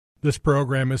This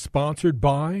program is sponsored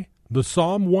by the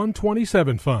Psalm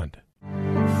 127 Fund.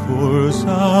 For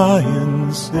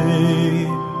Zion's sake,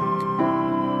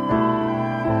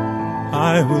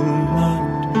 I will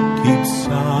not keep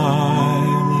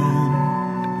silent.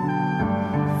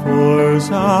 For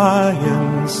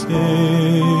Zion's sake,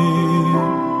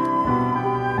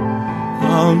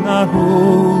 I'll not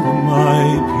hold my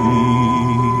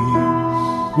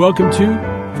peace. Welcome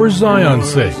to For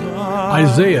Zion's Sake.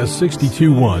 Isaiah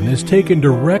 62:1 is taken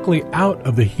directly out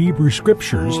of the Hebrew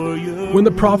Scriptures when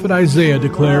the prophet Isaiah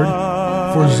declared,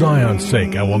 "For Zion's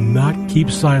sake I will not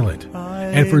keep silent,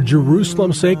 and for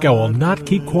Jerusalem's sake I will not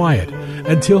keep quiet,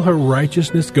 until her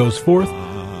righteousness goes forth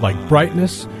like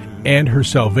brightness, and her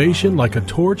salvation like a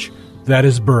torch that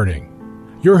is burning."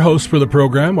 Your hosts for the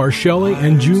program are Shelley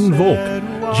and June Volk,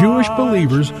 Jewish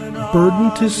believers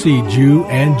burdened to see Jew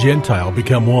and Gentile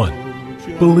become one.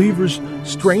 Believers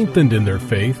strengthened in their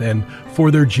faith and for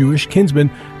their Jewish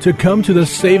kinsmen to come to the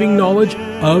saving knowledge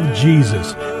of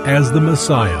Jesus as the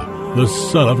Messiah, the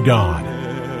Son of God.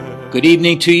 Good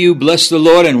evening to you. Bless the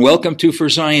Lord and welcome to For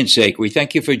Zion's Sake. We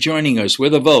thank you for joining us. We're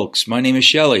the Volks. My name is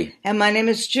Shelley. And my name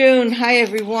is June. Hi,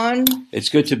 everyone. It's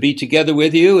good to be together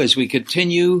with you as we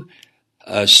continue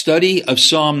a study of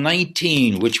Psalm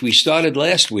 19, which we started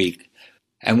last week.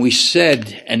 And we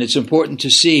said, and it's important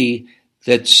to see,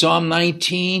 that Psalm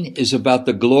 19 is about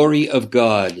the glory of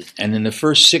God. And in the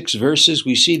first 6 verses,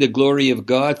 we see the glory of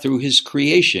God through his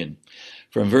creation.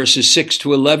 From verses 6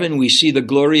 to 11, we see the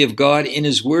glory of God in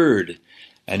his word.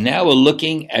 And now we're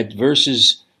looking at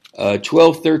verses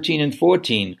 12, 13, and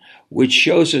 14, which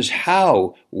shows us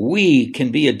how we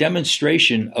can be a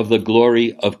demonstration of the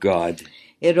glory of God.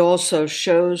 It also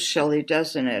shows, Shelley,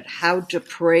 doesn't it, how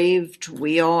depraved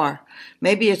we are.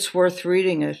 Maybe it's worth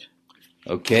reading it.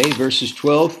 Okay, verses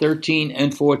 12, 13,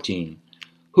 and 14.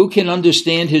 Who can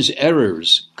understand his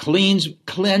errors?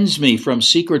 Cleanse me from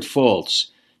secret faults.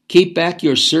 Keep back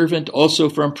your servant also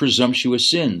from presumptuous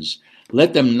sins.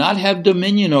 Let them not have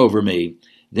dominion over me.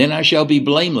 Then I shall be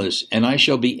blameless, and I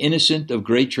shall be innocent of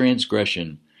great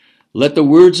transgression. Let the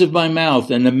words of my mouth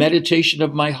and the meditation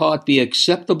of my heart be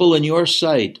acceptable in your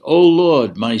sight, O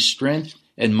Lord, my strength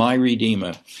and my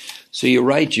Redeemer. So you're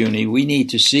right, Junie. We need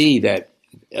to see that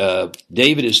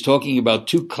David is talking about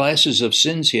 2 classes of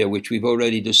sins here, which we've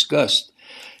already discussed.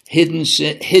 Hidden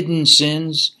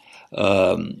sins,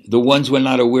 the ones we're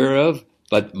not aware of,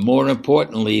 but more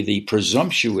importantly, the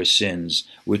presumptuous sins,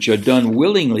 which are done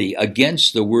willingly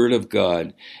against the word of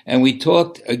God. And we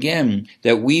talked again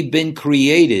that we've been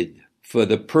created for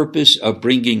the purpose of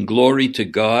bringing glory to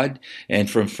God. And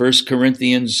from 1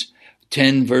 Corinthians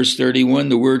 10, verse 31,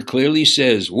 the word clearly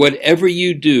says, whatever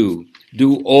you do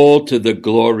all to the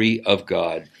glory of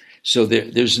God. So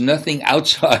there's nothing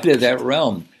outside of that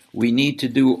realm. We need to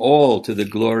do all to the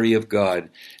glory of God.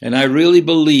 And I really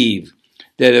believe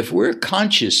that if we're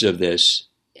conscious of this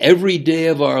every day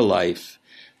of our life,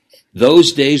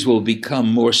 those days will become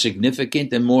more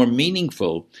significant and more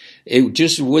meaningful. It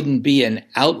just wouldn't be an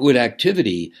outward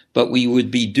activity, but we would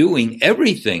be doing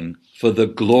everything for the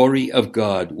glory of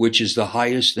God, which is the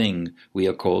highest thing we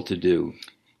are called to do.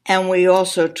 And we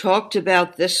also talked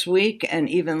about this week and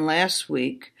even last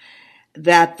week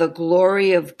that the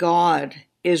glory of God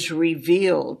is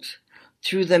revealed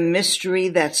through the mystery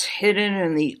that's hidden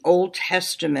in the Old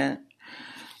Testament,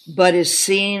 but is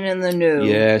seen in the New.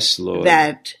 Yes, Lord.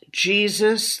 That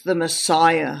Jesus, the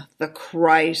Messiah, the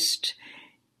Christ,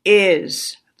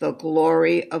 is the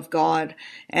glory of God.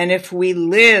 And if we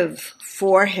live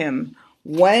for him,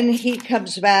 when he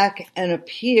comes back and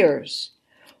appears,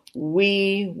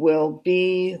 we will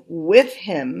be with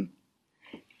him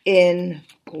in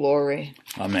glory.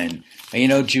 Amen. And you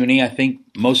know, Junie, I think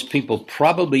most people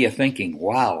probably are thinking,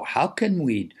 wow, what can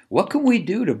we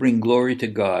do to bring glory to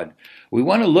God? We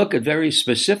want to look at very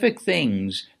specific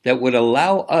things that would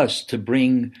allow us to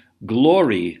bring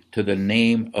glory to the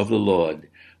name of the Lord.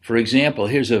 For example,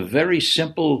 here's a very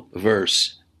simple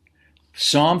verse.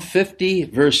 Psalm 50,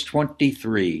 verse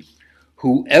 23.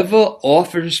 Whoever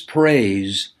offers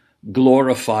praise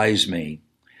glorifies me.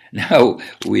 Now,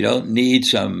 we don't need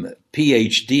some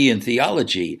PhD in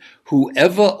theology.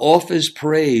 Whoever offers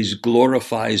praise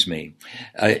glorifies me.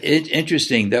 It's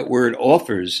interesting, that word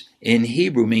offers in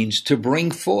Hebrew means to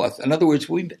bring forth. In other words,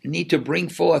 we need to bring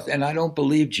forth, and I don't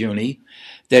believe, Junie,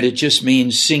 that it just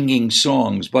means singing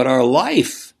songs, but our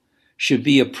life should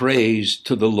be a praise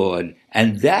to the Lord.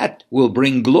 And that will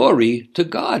bring glory to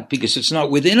God, because it's not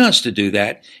within us to do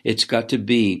that. It's got to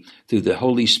be through the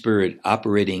Holy Spirit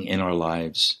operating in our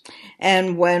lives.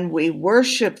 And when we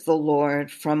worship the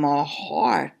Lord from our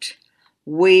heart,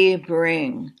 we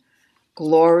bring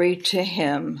glory to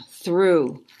him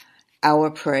through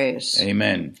our praise.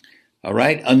 Amen. All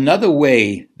right. Another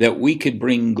way that we could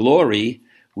bring glory,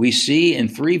 we see in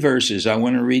 3 verses. I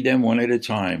want to read them one at a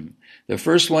time. The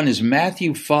first one is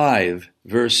Matthew 5,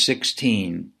 verse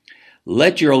 16.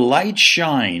 Let your light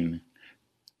shine.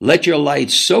 Let your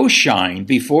light so shine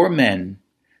before men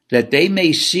that they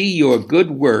may see your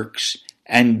good works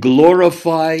and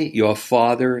glorify your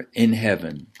Father in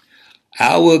heaven.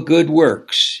 Our good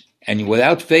works, and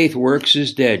without faith, works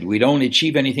is dead. We don't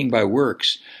achieve anything by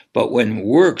works. But when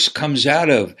works comes out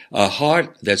of a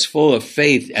heart that's full of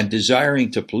faith and desiring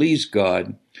to please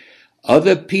God,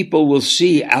 other people will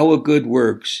see our good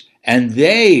works and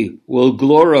they will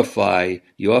glorify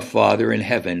your Father in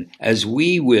heaven as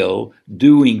we will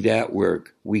doing that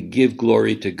work. We give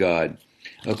glory to God.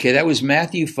 Okay, that was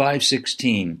Matthew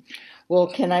 5:16. Well,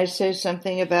 can I say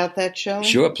something about that, Joey?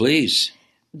 Sure, please.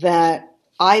 That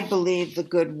I believe the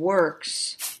good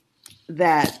works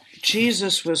that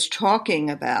Jesus was talking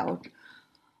about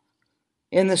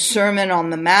in the Sermon on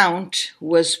the Mount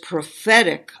was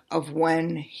prophetic of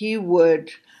when he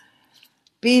would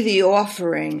be the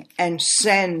offering and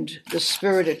send the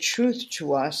Spirit of truth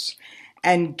to us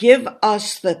and give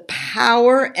us the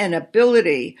power and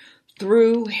ability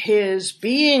through his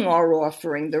being our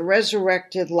offering, the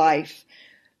resurrected life,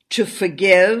 to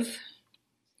forgive,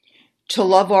 to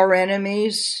love our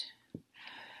enemies,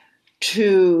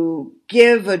 to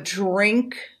give a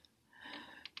drink,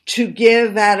 to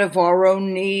give out of our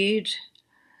own need,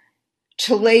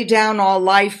 to lay down our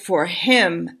life for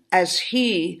him as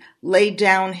he laid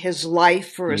down his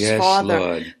life for his Father.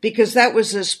 Lord. Because that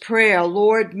was his prayer.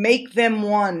 Lord, make them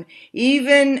one,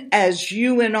 even as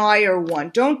you and I are one.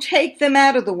 Don't take them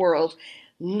out of the world.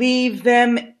 Leave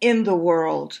them in the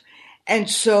world. And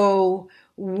so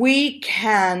we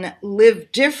can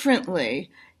live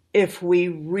differently if we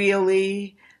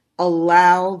really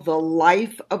allow the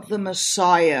life of the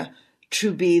Messiah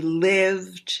to be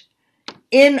lived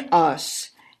in us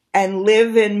and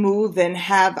live and move and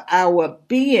have our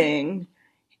being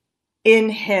in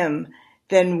him,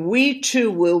 then we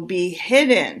too will be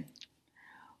hidden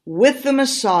with the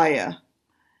Messiah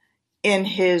in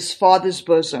his Father's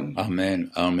bosom.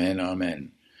 Amen, amen,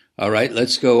 amen. All right,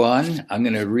 let's go on. I'm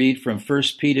going to read from 1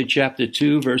 Peter chapter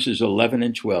 2, verses 11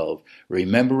 and 12,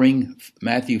 remembering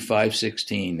Matthew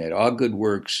 5:16, that our good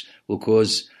works will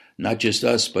cause not just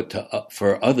us, but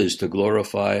for others to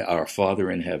glorify our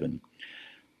Father in heaven.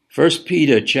 1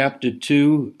 Peter chapter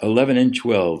 2, 11 and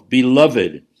 12,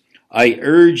 Beloved, I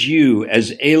urge you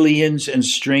as aliens and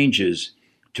strangers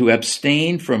to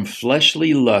abstain from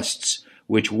fleshly lusts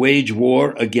which wage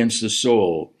war against the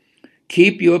soul.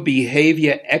 Keep your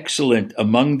behavior excellent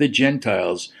among the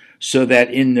Gentiles, so that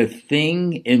in the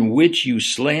thing in which you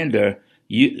slander,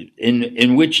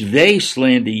 in which they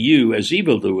slander you as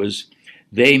evildoers,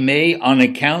 they may, on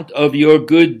account of your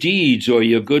good deeds or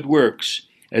your good works,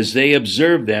 as they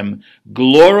observe them,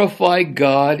 glorify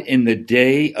God in the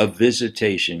day of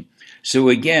visitation. So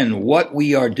again, what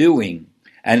we are doing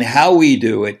and how we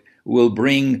do it will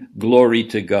bring glory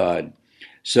to God.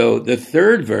 So the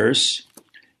third verse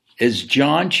is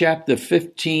John chapter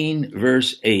 15,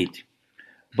 verse 8.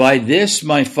 By this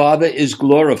my Father is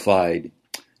glorified,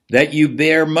 that you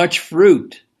bear much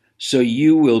fruit, so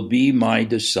you will be my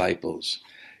disciples.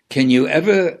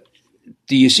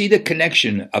 Do you see the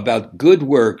connection about good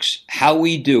works, how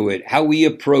we do it, how we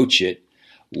approach it,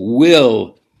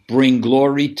 will bring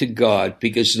glory to God,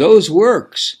 because those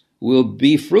works will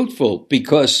be fruitful,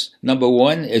 because number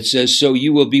one, it says, so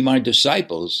you will be my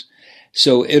disciples.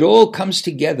 So it all comes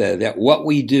together that what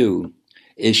we do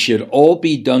should all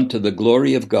be done to the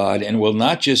glory of God, and will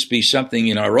not just be something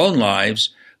in our own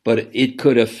lives, but it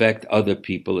could affect other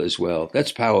people as well.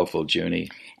 That's powerful, Junie.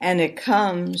 And it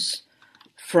comes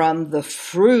from the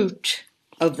fruit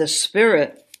of the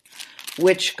Spirit,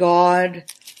 which God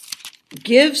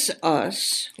gives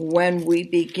us when we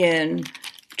begin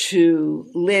to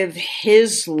live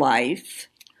his life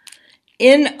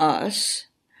in us.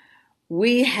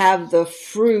 We have the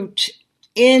fruit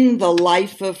in the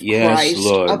life of Christ,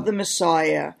 Lord. of the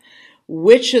Messiah,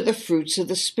 which are the fruits of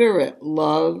the Spirit: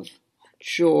 love,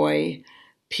 joy,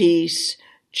 peace,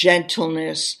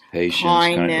 gentleness, Patience,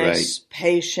 kindness,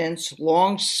 patience,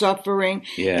 long-suffering.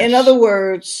 Yes. In other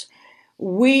words,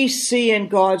 we see in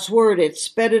God's word it's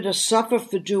better to suffer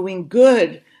for doing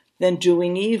good than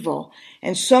doing evil.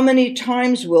 And so many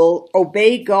times we'll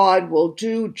obey God, we'll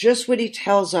do just what he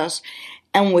tells us,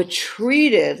 and we're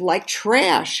treated like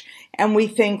trash. And we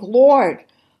think, Lord,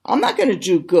 I'm not going to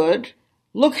do good.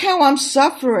 Look how I'm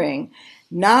suffering.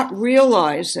 Not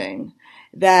realizing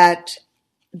that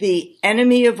the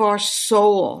enemy of our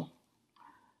soul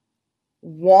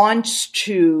wants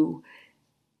to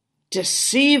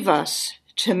deceive us,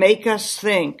 to make us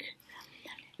think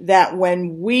that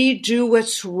when we do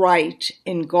what's right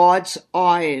in God's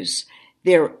eyes,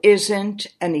 there isn't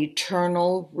an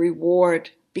eternal reward,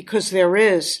 because there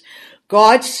is.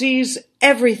 God sees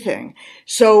everything.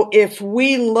 So if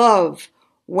we love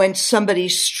when somebody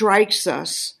strikes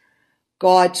us,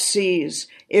 God sees.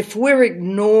 If we're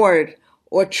ignored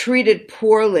or treated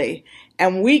poorly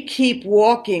and we keep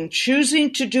walking,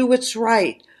 choosing to do what's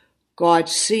right, God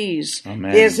sees.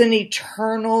 Amen. There's an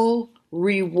eternal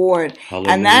reward.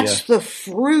 Hallelujah. And that's the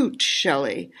fruit,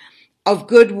 Shelley, of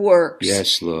good works.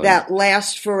 Yes, Lord. That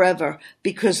last forever,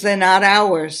 because they're not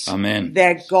ours. Amen.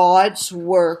 They're God's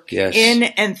work. Yes. In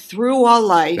and through our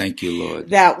life. Thank you, Lord.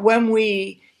 That when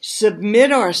we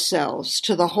submit ourselves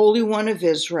to the Holy One of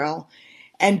Israel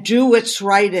and do what's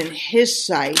right in His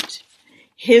sight,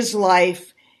 His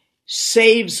life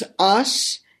saves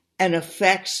us and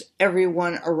affects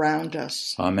everyone around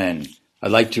us. Amen.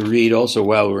 I'd like to read also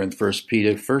while we're in 1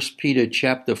 Peter. 1 Peter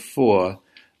chapter 4,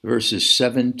 verses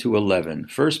 7 to 11.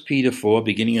 1 Peter 4,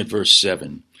 beginning at verse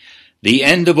 7. The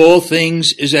end of all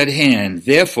things is at hand.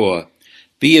 Therefore,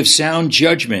 be of sound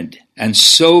judgment and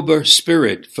sober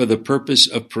spirit for the purpose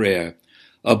of prayer.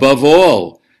 Above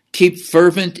all, keep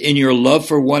fervent in your love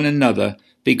for one another,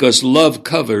 because love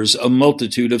covers a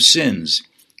multitude of sins.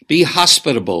 Be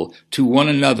hospitable to one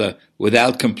another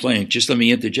without complaint. Just let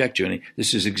me interject, Junie.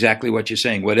 This is exactly what you're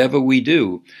saying. Whatever we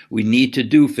do, we need to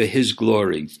do for His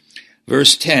glory.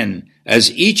 Verse 10, as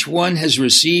each one has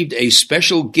received a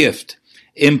special gift,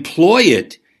 employ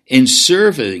it in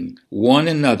serving one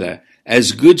another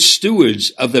as good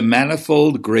stewards of the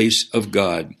manifold grace of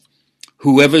God.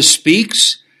 Whoever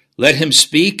speaks, let him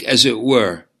speak as it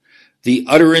were the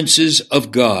utterances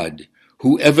of God.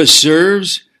 Whoever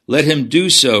serves, let him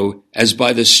do so as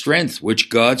by the strength which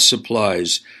God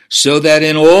supplies, so that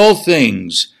in all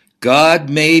things God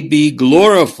may be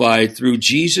glorified through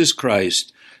Jesus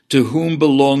Christ, to whom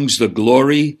belongs the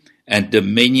glory and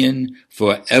dominion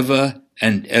forever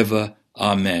and ever.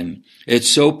 Amen. It's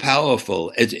so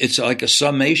powerful. It's like a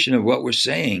summation of what we're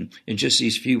saying in just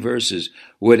these few verses.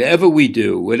 Whatever we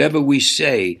do, whatever we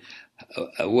say,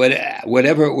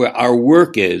 whatever our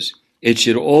work is, it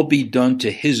should all be done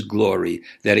to His glory,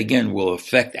 that again will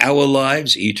affect our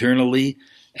lives eternally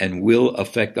and will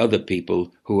affect other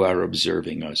people who are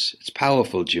observing us. It's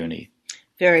powerful, Junie.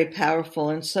 Very powerful,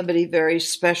 and somebody very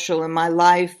special in my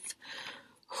life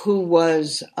who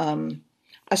was a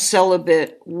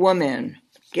celibate woman,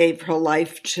 gave her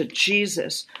life to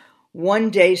Jesus, one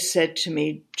day said to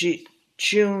me,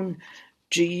 June,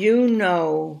 do you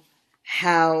know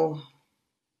how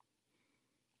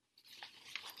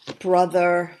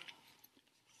Brother,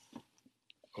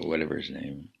 or whatever his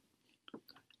name,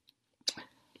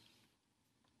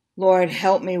 Lord,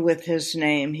 help me with his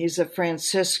name. He's a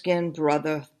Franciscan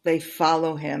brother. They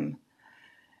follow him.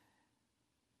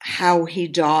 How he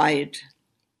died.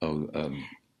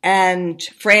 And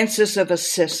Francis of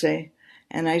Assisi.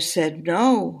 And I said,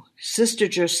 no, Sister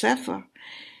Josepha.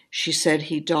 She said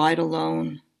he died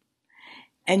alone.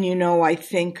 And you know, I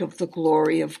think of the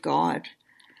glory of God.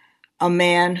 A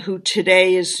man who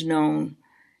today is known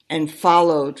and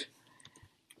followed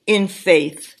in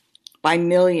faith by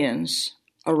millions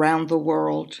around the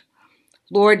world.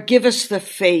 Lord, give us the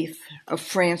faith of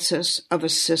Francis of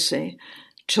Assisi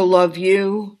to love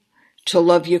you, to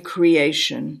love your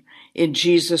creation. In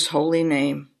Jesus' holy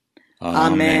name.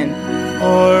 Amen.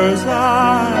 For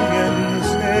Zion's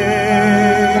sake.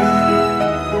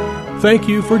 Thank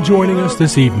you for joining us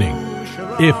this evening.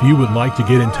 If you would like to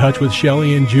get in touch with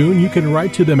Shelley and June, you can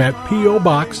write to them at P.O.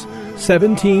 Box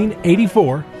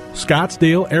 1784,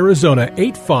 Scottsdale, Arizona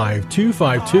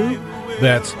 85252.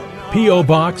 That's P.O.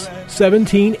 Box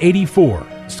 1784,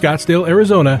 Scottsdale,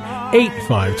 Arizona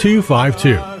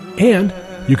 85252. And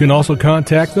you can also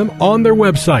contact them on their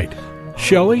website,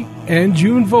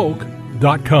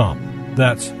 ShelleyandJuneVolk.com.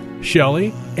 That's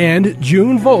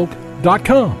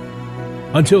ShelleyandJuneVolk.com.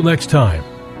 Until next time,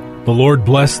 the Lord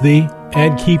bless thee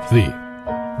and keep thee.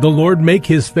 The Lord make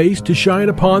his face to shine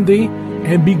upon thee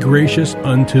and be gracious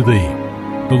unto thee.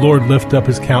 The Lord lift up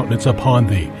his countenance upon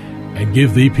thee and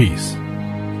give thee peace.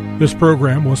 This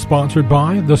program was sponsored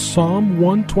by the Psalm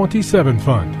 127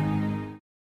 Fund.